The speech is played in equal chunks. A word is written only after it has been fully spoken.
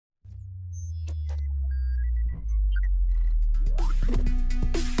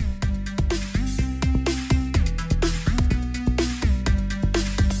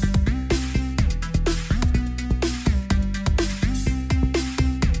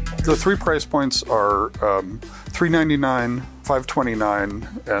The three price points are $399,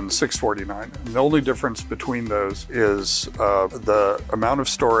 $529, and $649. And the only difference between those is the amount of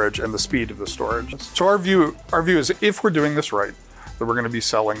storage and the speed of the storage. So our view is, if we're doing this right, that we're going to be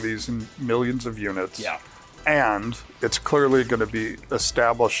selling these in millions of units. Yeah. And it's clearly going to be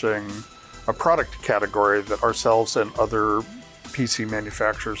establishing a product category that ourselves and other PC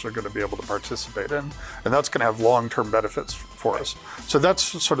manufacturers are going to be able to participate in, and that's going to have long-term benefits for us. So that's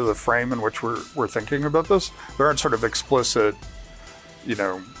sort of the frame in which we're thinking about this. There aren't sort of explicit, we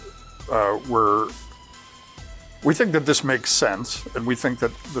think that this makes sense, and we think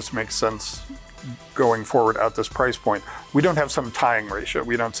that this makes sense going forward at this price point. We don't have some tying ratio.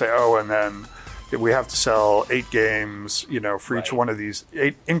 We don't say, and then we have to sell 8 games, for each one of these,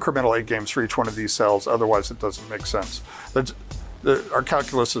 8 games for each one of these cells. Otherwise, it doesn't make sense. Our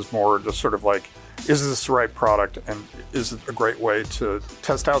calculus is more just sort of like, is this the right product, and is it a great way to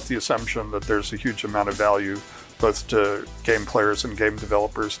test out the assumption that there's a huge amount of value both to game players and game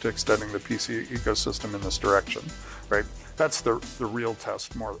developers to extending the PC ecosystem in this direction, right? That's the real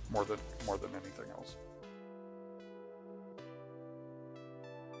test more than anything else.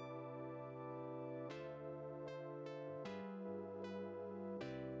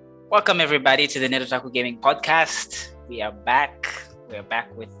 Welcome everybody to the Net Otaku Gaming Podcast. We are back. We're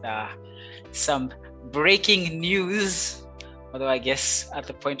back with some breaking news. Although I guess at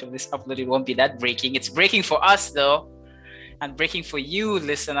the point of this upload, it won't be that breaking. It's breaking for us though, and breaking for you,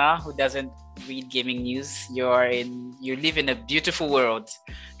 listener, who doesn't read gaming news. You live in a beautiful world.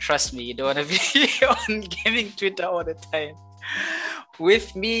 Trust me, you don't want to be on gaming Twitter all the time.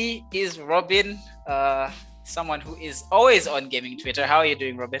 With me is Robin, someone who is always on gaming Twitter. How are you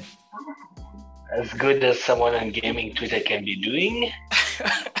doing, Robin? As good as someone on gaming Twitter can be doing.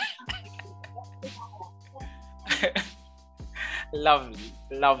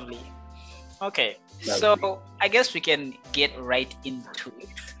 Lovely. Okay, so I guess we can get right into it.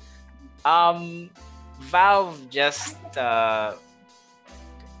 Valve just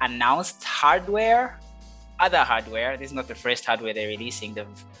announced other hardware. This is not the first hardware they're releasing. They've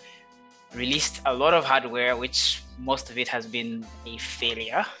released a lot of hardware, which most of it has been a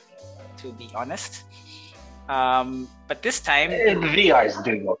failure, to be honest. But this time, VR is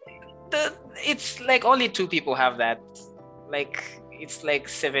doing okay. It's like only 2 people have that. It's like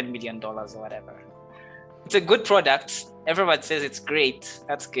 $7 million or whatever. It's a good product. Everyone says it's great.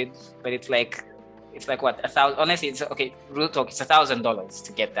 That's good. But it's like what, $1,000? Honestly, it's okay. Real talk. It's $1,000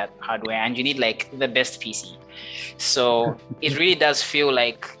 to get that hardware, and you need like the best PC. So it really does feel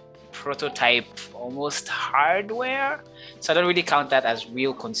like prototype almost hardware. So I don't really count that as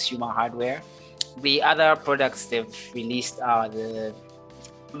real consumer hardware. The other products they've released are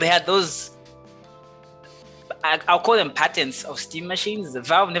they had those, I'll call them patents of Steam machines. The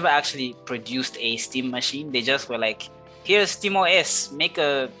Valve never actually produced a Steam machine. They just were like, here's SteamOS, make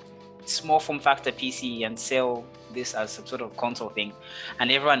a small form factor PC and sell this as some sort of console thing.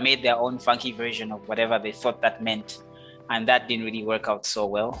 And everyone made their own funky version of whatever they thought that meant. And that didn't really work out so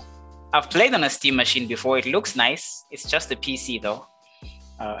well. I've played on a Steam machine before. It looks nice. It's just a PC though,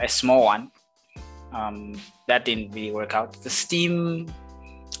 a small one. That didn't really work out. The Steam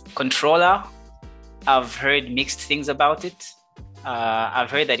controller, I've heard mixed things about it. I've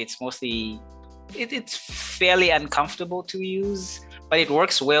heard that it's mostly, it's fairly uncomfortable to use, but it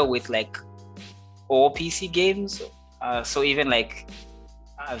works well with like all PC games. So even like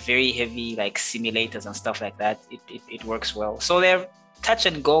very heavy like simulators and stuff like that, it works well. So they're touch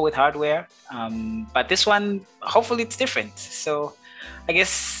and go with hardware. But this one, hopefully it's different. So I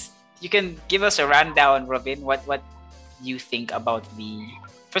guess you can give us a rundown, Robin, what you think about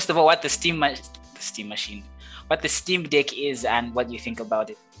first of all, what the Steam machine, what the Steam Deck is and what you think about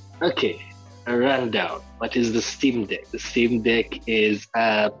it. Okay, a rundown. What is the Steam Deck? The Steam Deck is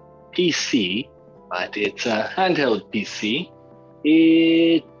a PC, but it's a handheld PC.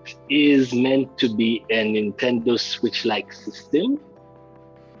 It is meant to be a Nintendo Switch-like system.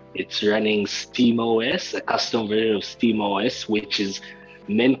 It's running SteamOS, a custom version of SteamOS, which is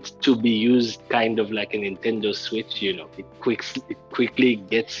meant to be used kind of like a Nintendo Switch. It quickly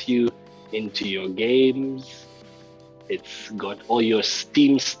gets you into your games. It's got all your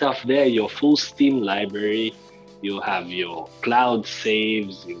Steam stuff there, your full Steam library. You have your cloud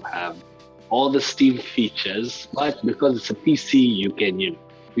saves, you have all the Steam features, but because it's a PC, you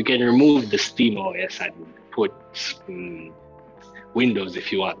can remove the SteamOS and put Windows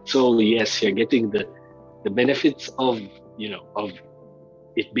if you want. So yes, you're getting the benefits of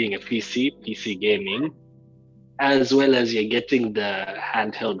it being a PC gaming, as well as you're getting the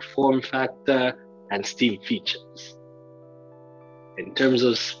handheld form factor and Steam features. In terms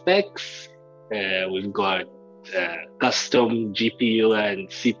of specs, we've got custom GPU and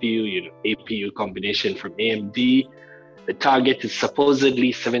CPU, APU combination from AMD. The target is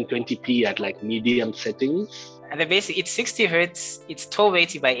supposedly 720p at like medium settings. And the basic, it's 60 hertz, it's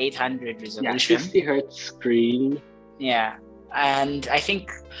 1280 by 800 resolution. 60 hertz screen. Yeah. And I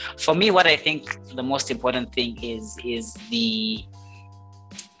think, for me, what I think the most important thing is the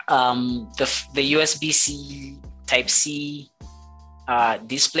USB-C Type-C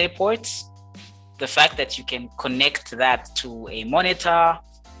display ports. The fact that you can connect that to a monitor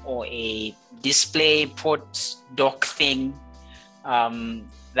or a display port dock thing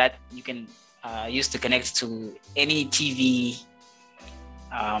that you can use to connect to any TV.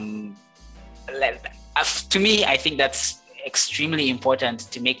 To me, I think that's extremely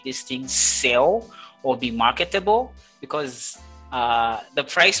important to make these things sell or be marketable, because the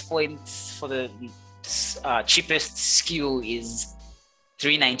price point for the cheapest SKU is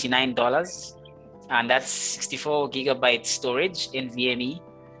 $399, and that's 64 gigabyte storage NVMe,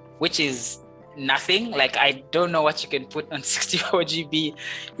 which is nothing. Like, I don't know what you can put on 64 GB.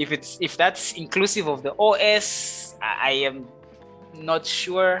 If that's inclusive of the OS, I am not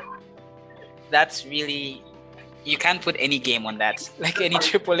sure. That's really, you can't put any game on that, like any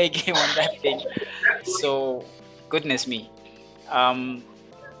AAA game on that thing. So, goodness me.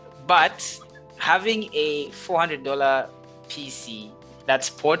 But having a $400 PC that's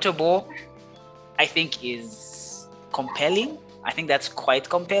portable, I think is compelling. I think that's quite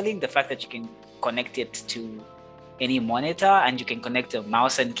compelling. The fact that you can connect it to any monitor and you can connect a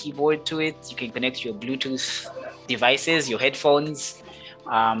mouse and keyboard to it. You can connect your Bluetooth devices, your headphones,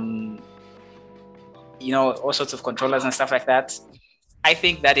 all sorts of controllers and stuff like that. I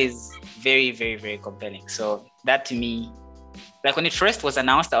think that is very, very, very compelling. So that, to me, like when it first was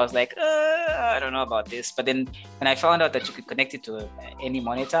announced, I was like, I don't know about this. But then when I found out that you could connect it to any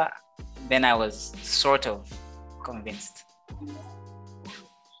monitor, then I was sort of convinced.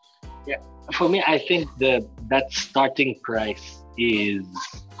 Yeah, for me, I think that starting price is,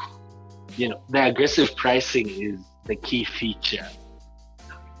 the aggressive pricing is the key feature.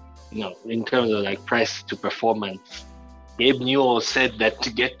 In terms of like price to performance, Gabe Newell said that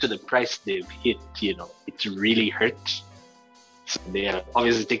to get to the price they've hit, it's really hurt. So they are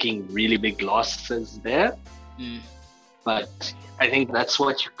obviously taking really big losses there. But I think that's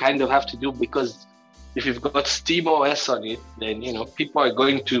what you kind of have to do, because if you've got Steam OS on it, then people are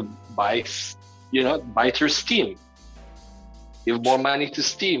going to buy through Steam. Give more money to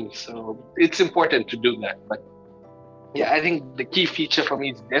Steam, so it's important to do that. But yeah, I think the key feature for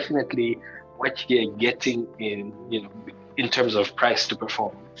me is definitely what you're getting in terms of price to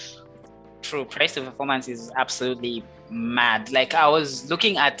performance. True, price to performance is absolutely mad. Like, I was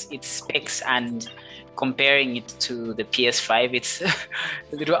looking at its specs and comparing it to the PS5. It's a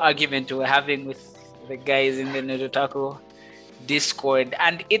little argument we're having with the guys in the Nodotaku Discord,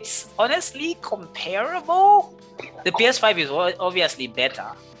 and it's honestly comparable. The PS5 is obviously better,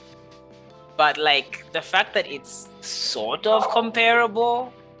 but like the fact that it's sort of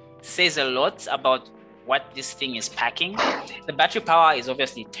comparable says a lot about what this thing is packing. The battery power is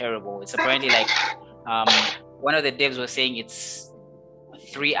obviously terrible. It's apparently like one of the devs was saying it's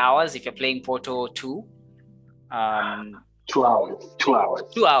 3 hours if you're playing Portal 2. 2 hours. 2 hours.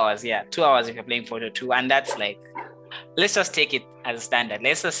 2 hours, yeah. 2 hours if you're playing Portal 2. And that's like, let's just take it as a standard.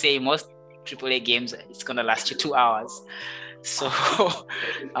 Let's just say most AAA games, it's going to last you 2 hours. So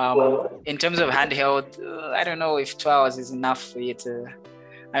in terms of handheld, I don't know if 2 hours is enough for you to...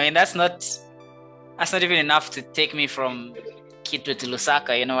 I mean, that's not even enough to take me from Quito to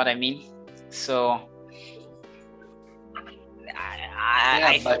Lusaka, you know what I mean? So...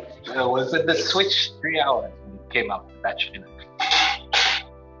 was it the Switch 3 hours when it came out?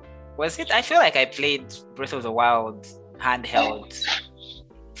 Was it? I feel like I played Breath of the Wild handheld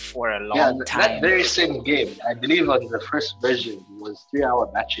for a long time. That very same game, I believe on the first version, was 3 hour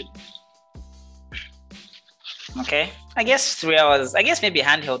battery. Okay, I guess 3 hours. I guess maybe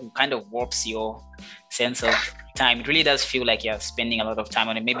handheld kind of warps your sense of time. It really does feel like you're spending a lot of time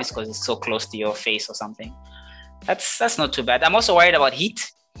on it. Maybe it's because it's so close to your face or something. That's not too bad. I'm also worried about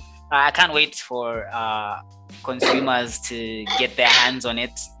heat. I can't wait for consumers to get their hands on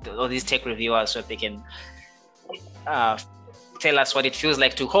it, all these tech reviewers, so that they can tell us what it feels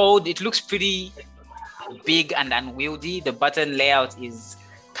like to hold. It looks pretty big and unwieldy. The button layout is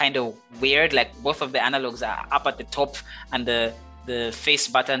kind of weird. Like, both of the analogs are up at the top, and the face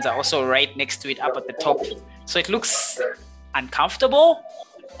buttons are also right next to it, up at the top. So it looks uncomfortable.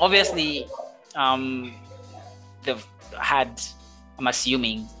 Obviously, they've had, I'm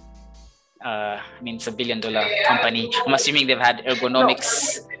assuming, I mean, it's $1 billion company. I'm assuming they've had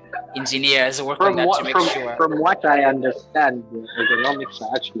ergonomics engineers work on From that to what make sure. from what I understand, the ergonomics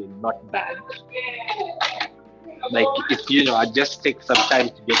are actually not bad. Like if I just take some time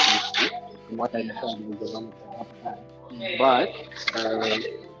to get used to it. From what I understand, the ergonomics are not bad. But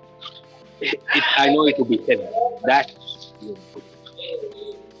I know it will be heavy.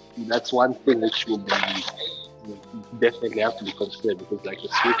 That's one thing which will be definitely have to be considered, because like the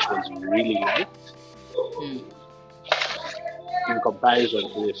Switch was really light in comparison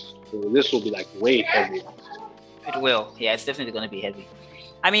to this. So this will be like way heavier. It will. Yeah, it's definitely going to be heavy.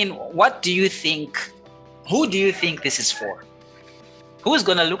 I mean, what do you think? Who do you think this is for? Who's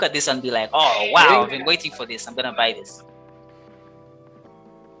going to look at this and be like, oh, wow, I've been waiting for this. I'm going to buy this.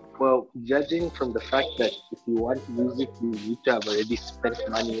 Well, judging from the fact that if you want to use it, you need to have already spent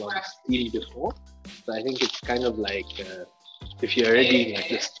money on Steam before. So I think it's kind of like if you're already in like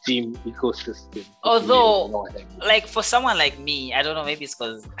the Steam ecosystem. Although, like for someone like me, I don't know, maybe it's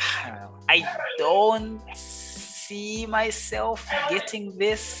because I don't see myself getting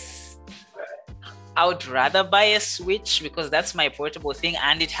this. I would rather buy a Switch because that's my portable thing,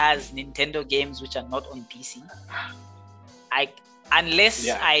 and it has Nintendo games which are not on PC. Unless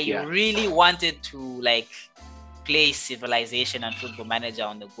I really wanted to like play Civilization and Football Manager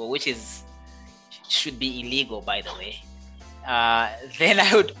on the go, which should be illegal, by the way, then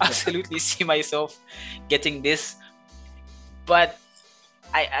I would absolutely see myself getting this. But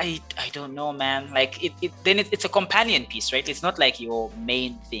I don't know, man. Like it's a companion piece, right? It's not like your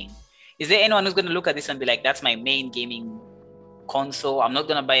main thing. Is there anyone who's going to look at this and be like, that's my main gaming console? I'm not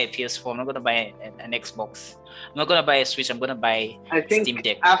going to buy a PS4. I'm not going to buy an Xbox. I'm not going to buy a Switch. I'm going to buy Steam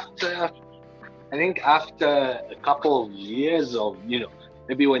Deck. I think after a couple of years of,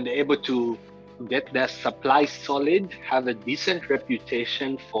 maybe when they're able to get their supply solid, have a decent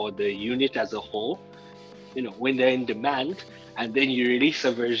reputation for the unit as a whole, when they're in demand, and then you release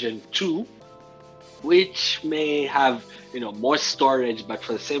a version 2, which may have, more storage, but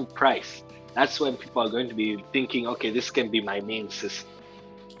for the same price. That's when people are going to be thinking, okay, this can be my main system.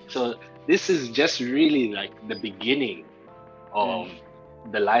 So this is just really like the beginning of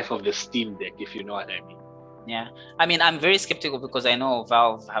the life of the Steam Deck, if you know what I mean. Yeah. I mean, I'm very skeptical because I know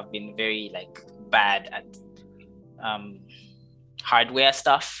Valve have been very like bad at hardware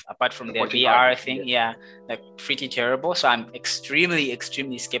stuff, apart from their VR thing. Yeah, like pretty terrible. So I'm extremely,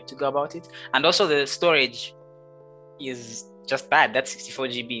 extremely skeptical about it. And also the storage is just bad. That 64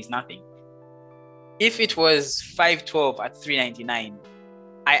 GB is nothing. If it was 512 at $399,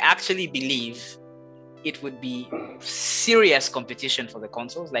 I actually believe it would be serious competition for the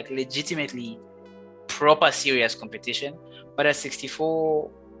consoles, like legitimately proper serious competition. But at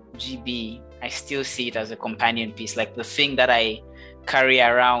 64 GB, I still see it as a companion piece, like the thing that I carry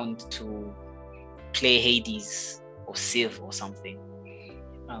around to play Hades or Civ or something.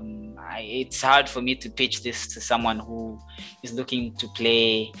 It's hard for me to pitch this to someone who is looking to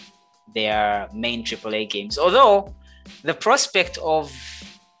play their main AAA games. Although the prospect of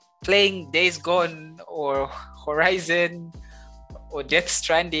playing Days Gone or Horizon or Death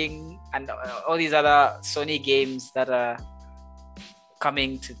Stranding and all these other Sony games that are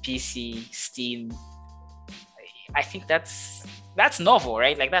coming to PC, Steam, I think that's novel,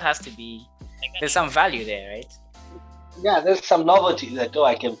 right? Like that has to be, there's some value there, right? Yeah, there's some novelty that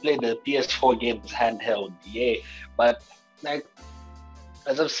I can play the PS4 games handheld, yay. But like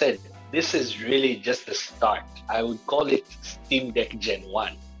as I've said, this is really just the start. I would call it Steam Deck Gen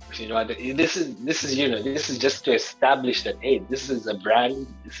 1. This is just to establish that, hey, this is a brand,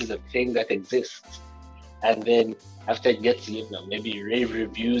 this is a thing that exists. And then after it gets, maybe rave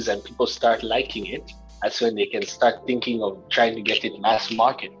reviews and people start liking it, that's when they can start thinking of trying to get it mass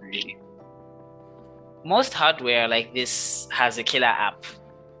market, really. Most hardware like this has a killer app.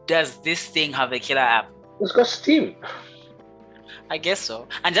 Does this thing have a killer app? It's got Steam. I guess so.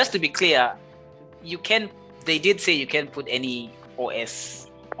 And just to be clear, they did say you can put any OS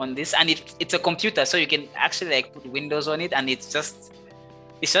on this, and it's a computer, so you can actually like put Windows on it, and it's just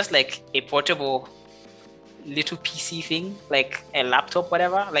like a portable little PC thing, like a laptop,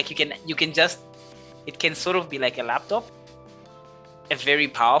 whatever. Like you can just, it can sort of be like a laptop, a very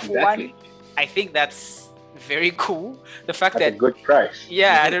powerful one. I think that's very cool. The fact that a good price.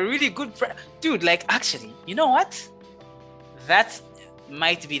 Yeah, at a really good price. Dude, like actually, you know what? That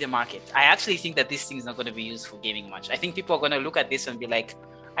might be the market. I actually think that this thing is not going to be used for gaming much. I think people are going to look at this and be like,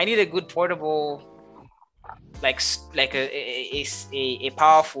 I need a good portable, like a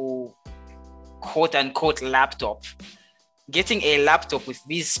powerful quote unquote laptop. Getting a laptop with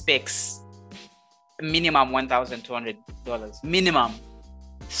these specs, minimum $1,200 minimum.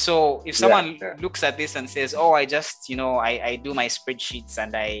 So if someone looks at this and says, "Oh, I just, I do my spreadsheets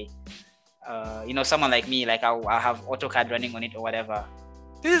and I, someone like me, like I'll have AutoCAD running on it or whatever."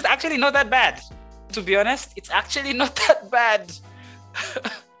 This is actually not that bad. To be honest, it's actually not that bad.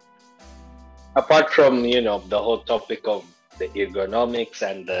 Apart from, the whole topic of the ergonomics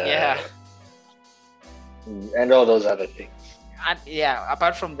and and all those other things. And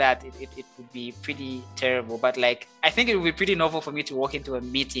apart from that, it would be pretty terrible. But like, I think it would be pretty novel for me to walk into a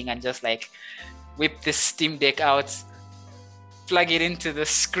meeting and just like whip this Steam Deck out, plug it into the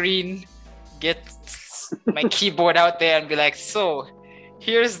screen, get my keyboard out there and be like, "So,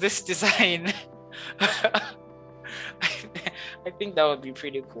 here's this design." I think that would be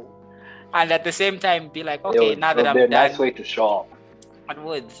pretty cool. And at the same time, be like, "Okay, now that I'm done." Nice way to show off. I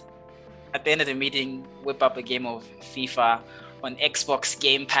would. At the end of the meeting, whip up a game of FIFA on Xbox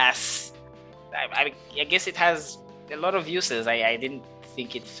Game Pass. I guess it has a lot of uses. I didn't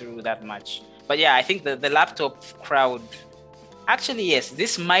think it through that much. But yeah, I think the laptop crowd, actually, yes,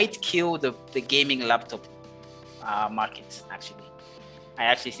 this might kill the gaming laptop market, actually. I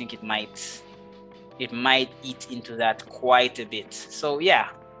actually think it might eat into that quite a bit. So yeah.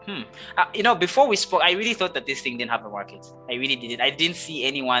 Before we spoke, I really thought that this thing didn't have a market. I really didn't. I didn't see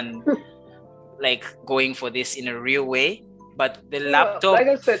anyone like going for this in a real way. But the laptop, like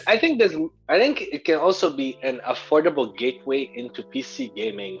I said, I think it can also be an affordable gateway into PC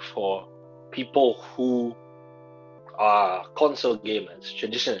gaming for people who are console gamers,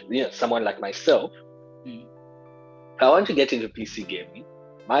 traditionally, someone like myself. I want to get into PC gaming.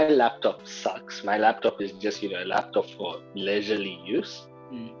 My laptop sucks. My laptop is just, a laptop for leisurely use.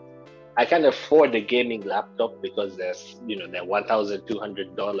 I can't afford a gaming laptop because there's, they're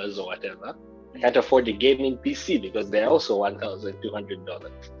 $1,200 or whatever. I can't afford a gaming PC because they're also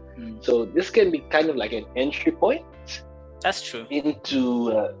 $1,200. So this can be kind of like an entry point. That's true.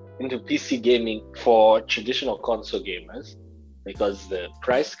 Into PC gaming for traditional console gamers, because the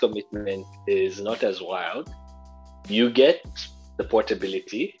price commitment is not as wild. You get the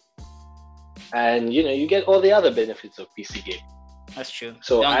portability, and you get all the other benefits of PC gaming. That's true.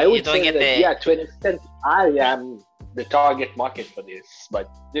 So I would say that, to an extent, I am the target market for this. But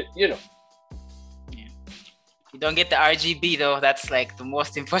Yeah. You don't get the RGB though. That's like the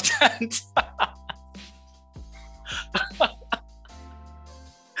most important.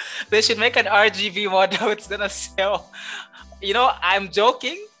 They should make an RGB model. It's gonna sell. I'm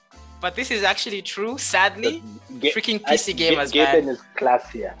joking, but this is actually true. Sadly, freaking PC gamers, Gaben is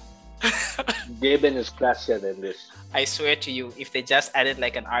classier. Gaben is classier than this. I swear to you, if they just added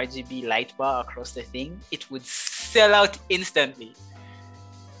like an RGB light bar across the thing, it would sell out instantly.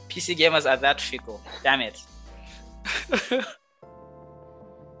 PC gamers are that fickle. Damn it.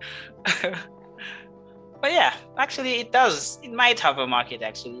 But yeah, actually it does. It might have a market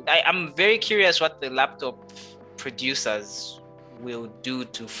actually. I'm very curious what the laptop producers will do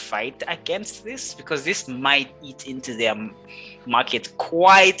to fight against this, because this might eat into their market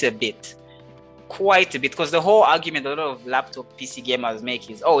quite a bit, because the whole argument a lot of laptop PC gamers make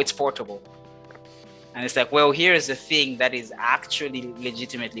is, oh, it's portable. And it's like, well, here's the thing that is actually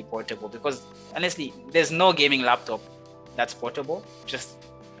legitimately portable, because honestly, there's no gaming laptop that's portable. Just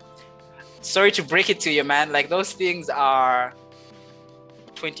sorry to break it to you, man, like those things are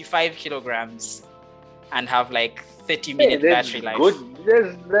 25 kilograms and have like 30-minute battery life.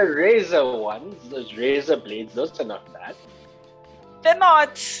 There's the Razer ones, those Razer blades, those are not bad. They're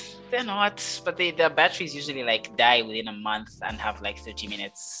not, but their batteries usually like die within a month and have like 30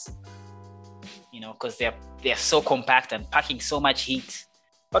 minutes, because they're so compact and packing so much heat.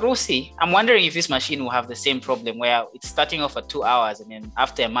 But we'll see. I'm wondering if this machine will have the same problem where it's starting off at 2 hours and then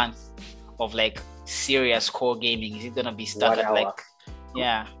after a month of like serious core gaming, is it gonna be stuck at like,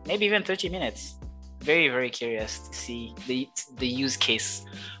 maybe even 30 minutes? Very, very curious to see the use case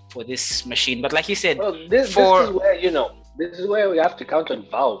for this machine. But like you said, this is where we have to count on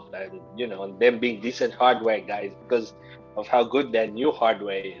Valve and on them being decent hardware guys because of how good their new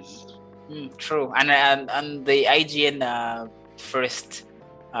hardware is. True, and the IGN first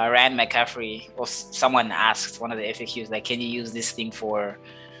Ryan McCaffrey, or someone asked one of the FAQs, like, can you use this thing for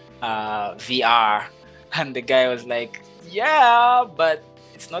VR? And the guy was like, yeah, but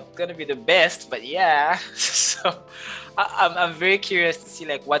it's not gonna be the best, but yeah. So I'm very curious to see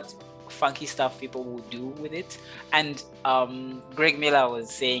like what funky stuff people will do with it. And Greg Miller was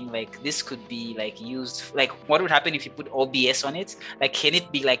saying like this could be like used, like what would happen if you put OBS on it? Like, can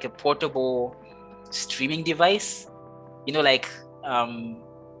it be like a portable streaming device?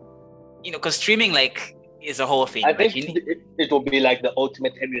 Because streaming like is a whole thing. I think it will be like the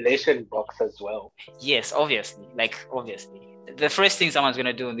ultimate emulation box as well. Yes, obviously. the first thing someone's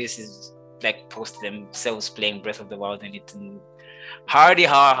gonna do in this is like post themselves playing Breath of the Wild, and it's hardy,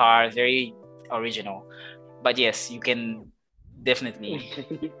 very original. But yes, you can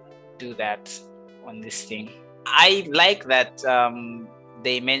definitely do that on this thing. I like that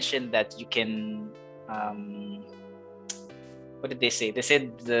they mentioned that you can. What did they say? They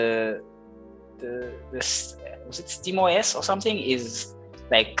said the was it SteamOS or something is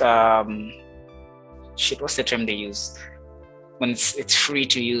like what's the term they use when it's free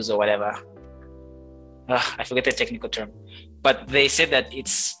to use or whatever. I forget the technical term, but they said that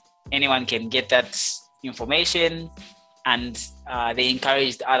anyone can get that information, and they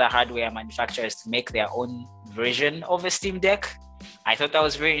encouraged other hardware manufacturers to make their own version of a Steam Deck. I thought that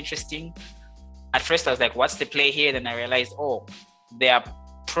was very interesting. At first I was like, what's the play here? Then I realized, they're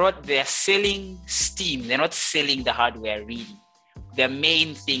selling Steam. They're not selling the hardware really. Their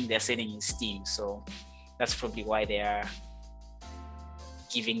main thing they're selling is Steam. So that's probably why they are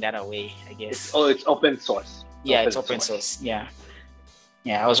giving that away, I guess. It's open source. It's open source. Yeah.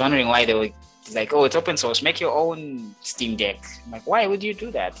 I was wondering why they were like, it's open source. Make your own Steam Deck. I'm like, why would you do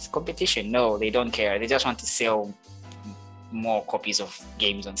that? It's competition. No, they don't care. They just want to sell more copies of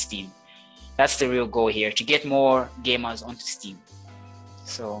games on Steam. That's the real goal here, to get more gamers onto Steam.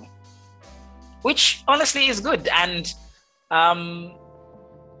 So, which honestly is good, and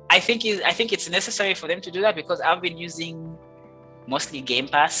I think it's necessary for them to do that, because I've been using mostly Game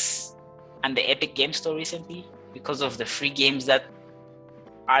Pass and the Epic Game Store recently because of the free games that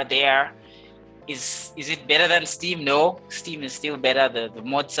are there. Is it better than Steam? No, Steam is still better. The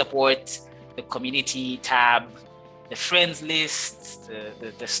mod support, the community tab, the friends list,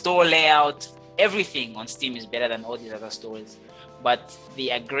 the store layout, everything on Steam is better than all these other stores. But the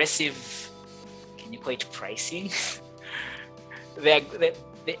aggressive, can you call it pricing? the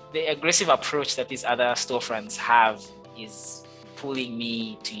aggressive approach that these other storefronts have is pulling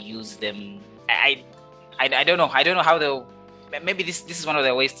me to use them. I don't know. I don't know how maybe this is one of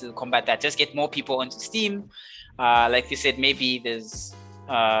the ways to combat that. Just get more people onto Steam. Like you said, maybe there's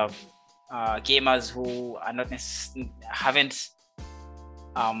gamers who are not haven't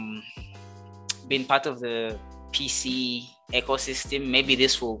been part of the PC ecosystem. Maybe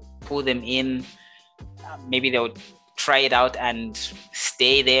this will pull them in. Maybe they'll try it out and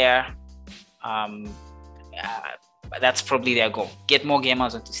stay there. That's probably their goal. Get more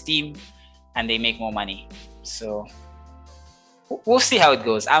gamers onto Steam, and they make more money. So we'll see how it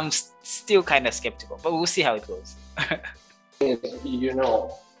goes. I'm still kind of skeptical, but we'll see how it goes. A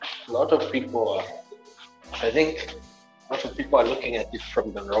lot of people are looking at it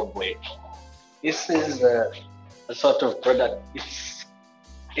from the wrong way. This is a sort of product.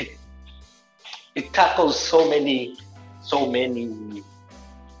 It tackles so many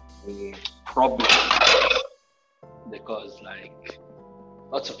problems, because like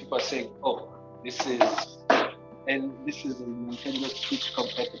lots of people are saying, this is a Nintendo Switch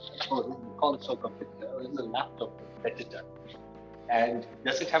competitor, this is a console competitor, this is a laptop competitor. And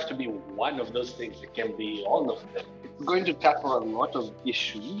does it have to be one of those things? It can be all of them. It's going to tackle a lot of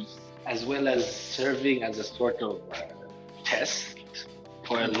issues, as well as serving as a sort of test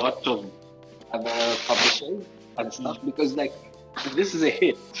for a lot of other publishers and stuff. Because like, if this is a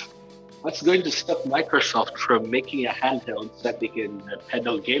hit, what's going to stop Microsoft from making a handheld so that they can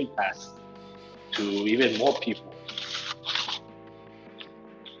peddle Game Pass to even more people?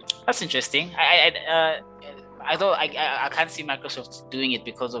 That's interesting. I can't see Microsoft doing it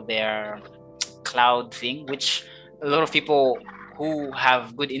because of their cloud thing, which a lot of people who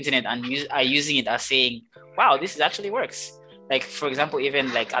have good internet and are using it are saying, wow, this actually works. Like, for example,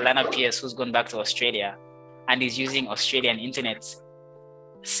 even like Alana Pierce, who's gone back to Australia and is using Australian internet,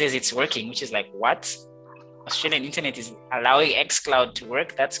 says it's working, which is like, what? Australian internet is allowing xCloud to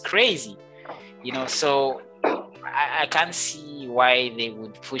work? That's crazy. So I can't see why they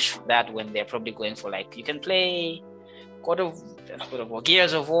would push that when they're probably going for like, you can play God of War,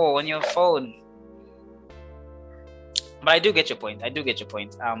 Gears of War on your phone. But I do get your point. Would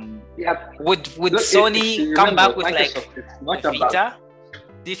Sony come back with Microsoft, like a Vita?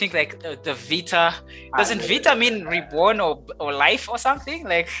 Do you think like the Vita, doesn't Vita mean reborn or life or something?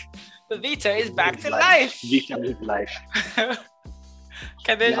 Like the Vita is back to life. Vita is life.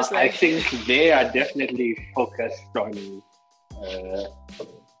 Can they just like... I think they are definitely focused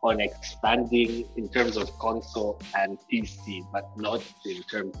on expanding in terms of console and PC, but not in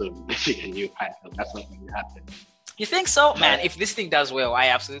terms of making a new handheld. That's not going to happen. You think so? Man, if this thing does well, I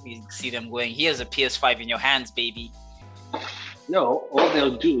absolutely see them going, here's a PS5 in your hands, baby. No, all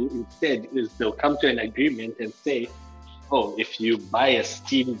they'll do instead is they'll come to an agreement and say, if you buy a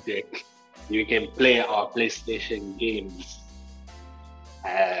Steam Deck, you can play our PlayStation games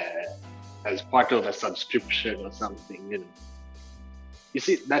as part of a subscription or something, You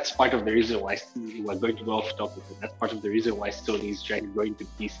see, that's part of the reason why we're going to go off topic. That's part of the reason why Sony is trying to go into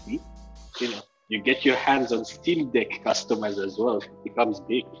PC. You get your hands on Steam Deck customers as well. It becomes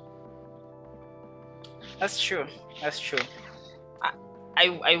big. That's true.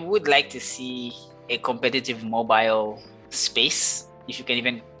 I would like to see a competitive mobile space, if you can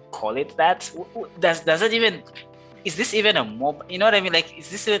even call it that. Does it even? Is this even a mobile? You know what I mean? Like, is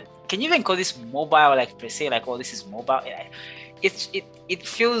this can you even call this mobile? Like, per se, like, oh, this is mobile. It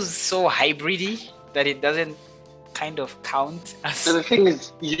feels so hybridy that it doesn't kind of count as. So the thing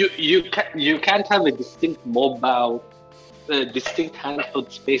is, you can't have a distinct mobile, distinct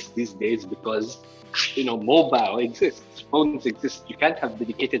handheld space these days because mobile exists, phones exist. You can't have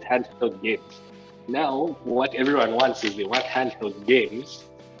dedicated handheld games. Now, what everyone wants is they want handheld games.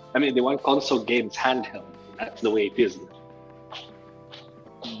 I mean, they want console games handheld. That's the way it is.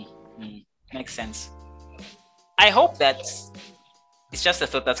 Makes sense. I hope that it's just a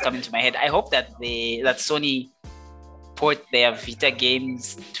thought that's coming to my head. I hope that Sony port their Vita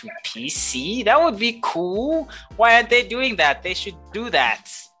games to PC. That would be cool. Why aren't they doing that? They should do that.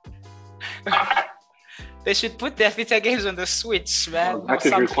 They should put their Vita games on the Switch, man. That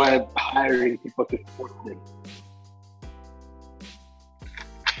could require hiring people to port them.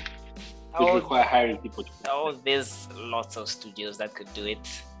 There's lots of studios that could do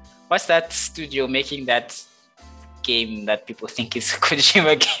it. What's that studio making that game that people think is a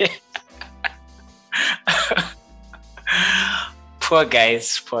Kojima game? Poor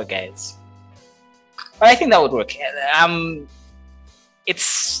guys. I think that would work.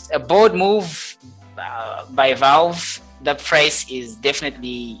 It's a bold move by Valve. The price is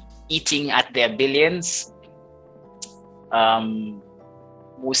definitely eating at their billions.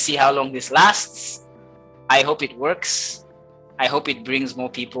 We'll see how long this lasts. I hope it works. I hope it brings more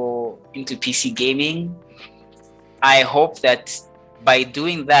people into PC gaming. I hope that by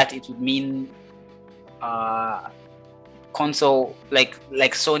doing that, it would mean console, like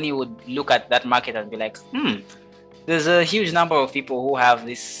Sony would look at that market and be like, there's a huge number of people who have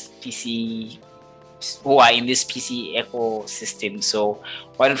this PC, who are in this PC ecosystem. So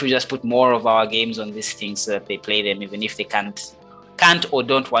why don't we just put more of our games on this thing so that they play them even if they can't or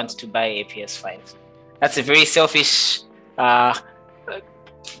don't want to buy a PS5. That's a very selfish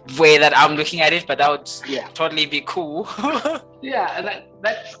way that I'm looking at it, but that would totally be cool.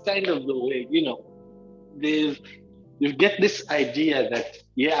 That's kind of the way, you get this idea that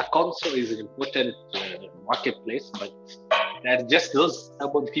console is an important marketplace, but there are just those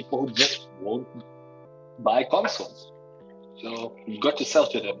stubborn people who just won't buy consoles. So you've got to sell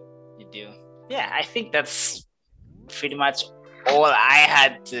to them. You do. Yeah, I think that's pretty much all I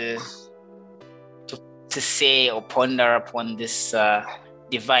had to say or ponder upon this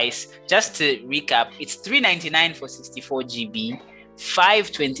device. Just to recap, it's $399 for 64 GB,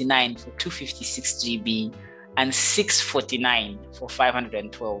 $529 for 256 GB, and $649 for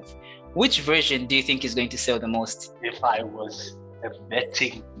 512. Which version do you think is going to sell the most? If I was a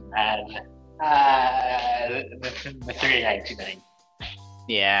betting man, the $399.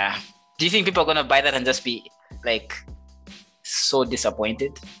 Yeah. Do you think people are gonna buy that and just be like so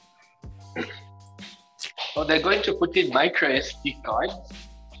disappointed? Well, they're going to put in micro SD cards,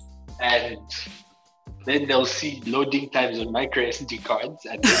 and then they'll see loading times on micro SD cards,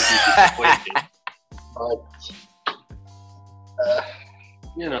 and they'll be disappointed. But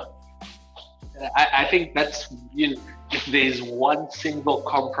I think that's if there's one single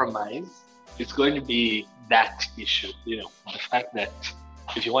compromise, it's going to be that issue. The fact that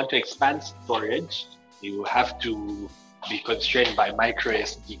if you want to expand storage, you have to be constrained by micro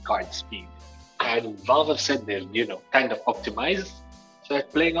SD card speed. And Valve have said they've, kind of optimized. So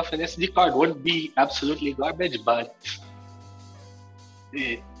that playing off an SD card won't be absolutely garbage, but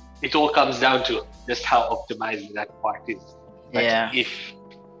it all comes down to just how optimized that part is. But if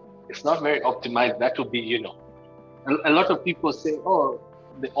it's not very optimized, that will be, a lot of people say,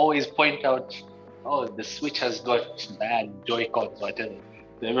 they always point out, the Switch has got bad Joy-Cons or whatever.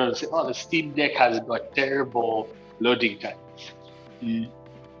 So everyone say, the Steam Deck has got terrible loading times.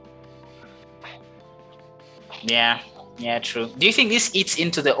 Yeah, true. Do you think this eats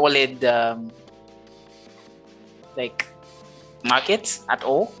into the OLED market at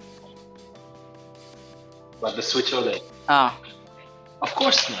all? But the Switch OLED? Of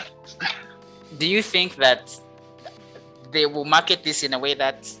course not. Do you think that they will market this in a way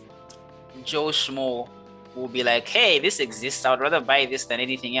that Joe Schmo will be like, hey, this exists, I would rather buy this than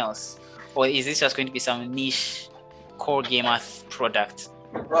anything else? Or is this just going to be some niche core gamer product?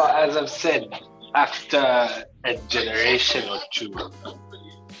 Well, as I've said, after a generation or two,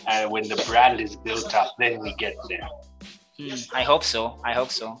 And when the brand is built up, then we get there. I hope so.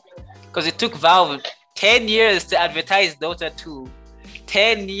 Because it took Valve 10 years to advertise Dota 2.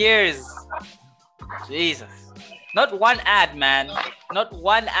 10 years. Jesus. Not one ad, man. Not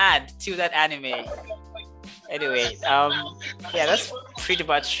one ad to that anime. Anyway, yeah, that's pretty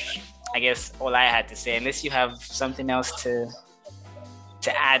much, I guess, all I had to say. Unless you have something else to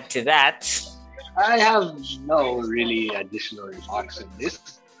add to that. I have no really additional remarks on this.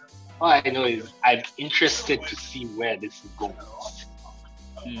 All I know is I'm interested to see where this is going.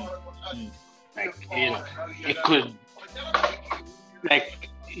 Like, you know, it could, like,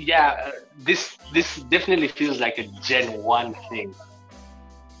 yeah, this definitely feels like a Gen 1 thing,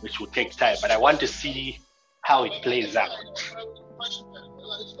 which will take time, but I want to see how it plays out.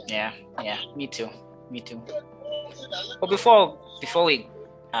 Yeah, me too. But before we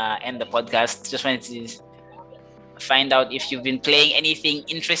end the podcast, just wanted to find out if you've been playing anything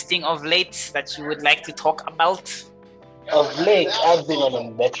interesting of late that you would like to talk about. Of late, I've been on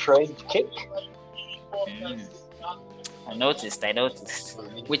a Metroid kick. I noticed.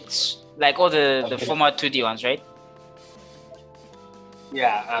 Which, like all the former 2D ones, right?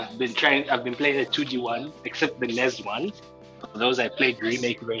 Yeah, I've been playing the 2D one, except the NES one. For those I played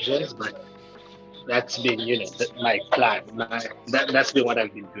remake versions, but that's been, you know, my plan. That's been what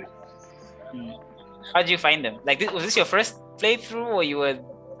I've been doing. How did you find them? Like, was this your first playthrough, or you were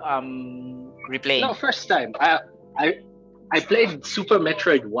replaying? No, first time. I played Super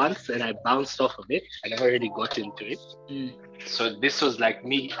Metroid once and I bounced off of it. I never really got into it. So this was like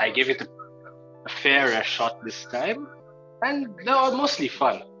me. I gave it a fairer shot this time, and they were mostly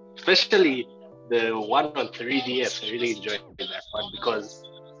fun. Especially the one on 3DS. I really enjoyed that one because.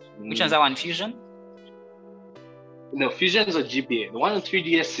 Which one's that one? Fusion? No, Fusion's on GBA. The one on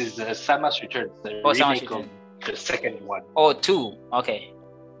 3DS is Samus Returns, the remake of the second one. Oh, 2. Okay.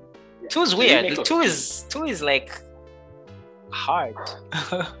 Yeah. 2 is weird. 2 is like hard.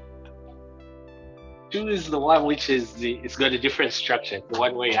 2 is the one which is it's got a different structure. The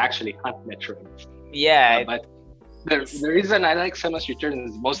one where you actually hunt Metroids. Yeah. But the reason I like Samus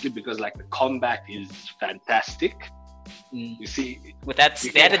Returns is mostly because like the combat is fantastic. You see, with that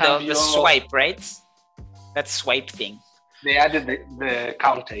they added the swipe, right? That swipe thing. They added the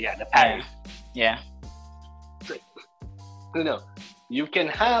counter, yeah, the parry. Yeah. So, you know, you can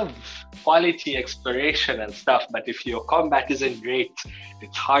have quality exploration and stuff, but if your combat isn't great,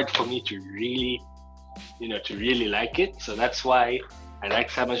 it's hard for me to really, like it. So that's why I like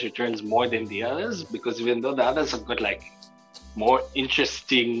Samus Returns more than the others, because even though the others have got like more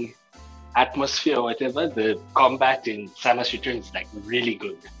interesting atmosphere or whatever, the combat in Samus Returns is like really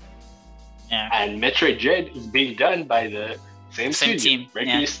good. Yeah. And Metroid Dread is being done by the same team,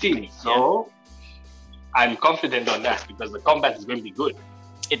 Regulus team. So I'm confident on that because the combat is going to be good.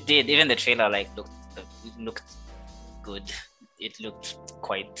 It did. Even the trailer looked good. It looked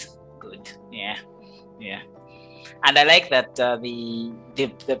quite good. Yeah. And I like that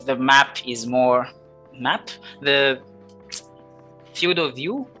the map is more the field of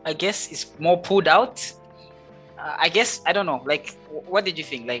view, I guess, is more pulled out. I guess, I don't know. Like, what did you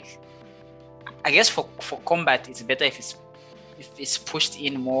think? Like, I guess for combat, it's better if it's pushed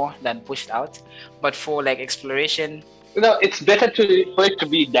in more than pushed out. But for like exploration, it's better for it to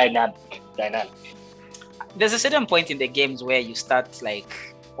be dynamic. There's a certain point in the games where you start like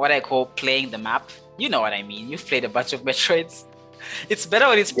what I call playing the map. You know what I mean? You've played a bunch of Metroids. It's better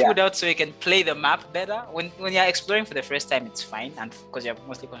when it's pulled out so you can play the map better. When you're exploring for the first time, it's fine, and because you're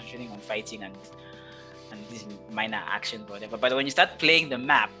mostly concentrating on fighting and these minor actions or whatever. But when you start playing the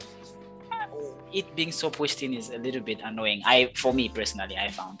map, it being so pushed in is a little bit annoying. For me personally, I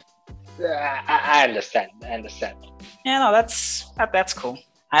found. I understand. Yeah, no, that's cool.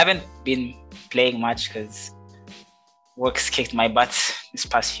 I haven't been playing much because work's kicked my butt this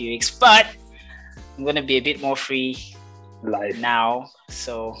past few weeks, but I'm gonna be a bit more free now,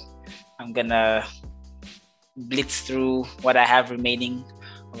 so I'm gonna blitz through what I have remaining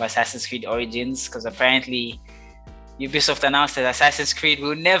of Assassin's Creed Origins, because apparently Ubisoft announced that Assassin's Creed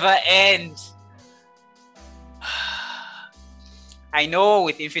will never end. I know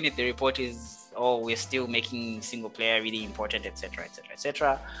with Infinite the report is, we're still making single player really important,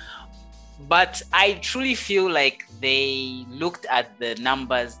 etc. But I truly feel like they looked at the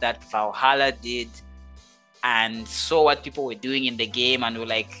numbers that Valhalla did and saw what people were doing in the game and were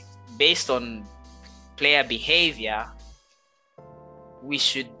like, based on player behavior, we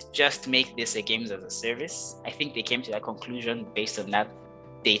should just make this a games as a service. I think they came to that conclusion based on that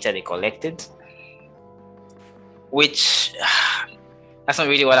data they collected, which that's not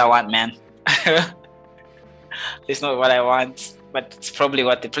really what I want, man. It's not what I want. but it's probably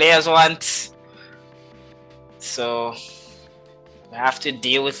what the players want. So we have to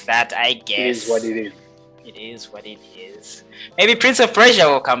deal with that, I guess. It is what it is. It is what it is. Maybe Prince of Persia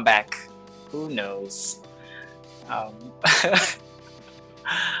will come back. Who knows?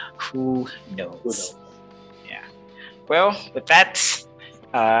 Who knows? Yeah. Well, with that,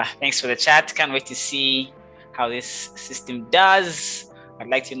 thanks for the chat. Can't wait to see how this system does. I'd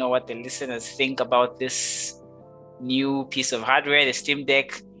like to know what the listeners think about this new piece of hardware, the Steam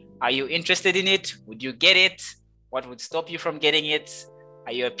Deck. Are you interested in it? Would you get it? What would stop you from getting it?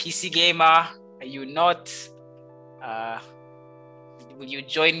 Are you a PC gamer? Are you not? Will you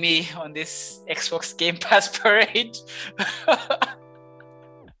join me on this Xbox Game Pass parade?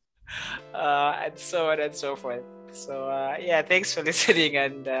 And so on and so forth. So yeah, thanks for listening,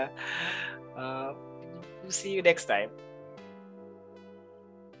 and we'll see you next time.